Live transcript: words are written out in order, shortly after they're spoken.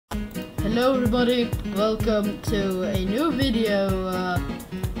Hello everybody, welcome to a new video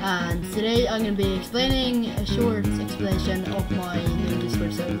and today I'm going to be explaining a short explanation of my new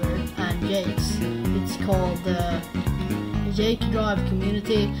Discord server and Jake's. It's called Jake Drive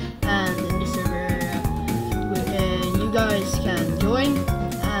Community, and in this server you guys can join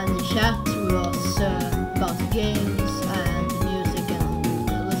and chat with us about games and music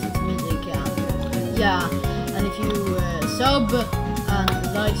and listen to music and yeah, and if you sub and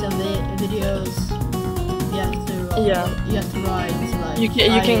like some videos, you have to write like you can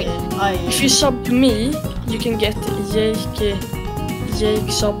if you sub to me, you can get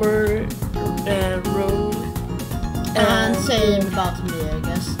Jake subber role and same about me, I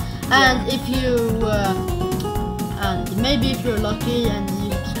guess. And if you and maybe if you're lucky and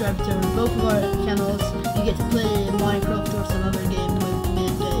you subscribe to both of our channels, you get to play Minecraft or some other game with me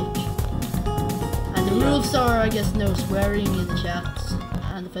and Jake. And the rules are, I guess, no swearing in the chat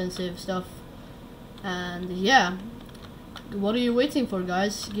and offensive stuff. And yeah, what are you waiting for,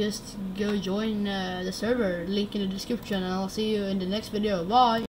 guys? Just go join the server, link in the description, and I'll see you in the next video. Bye!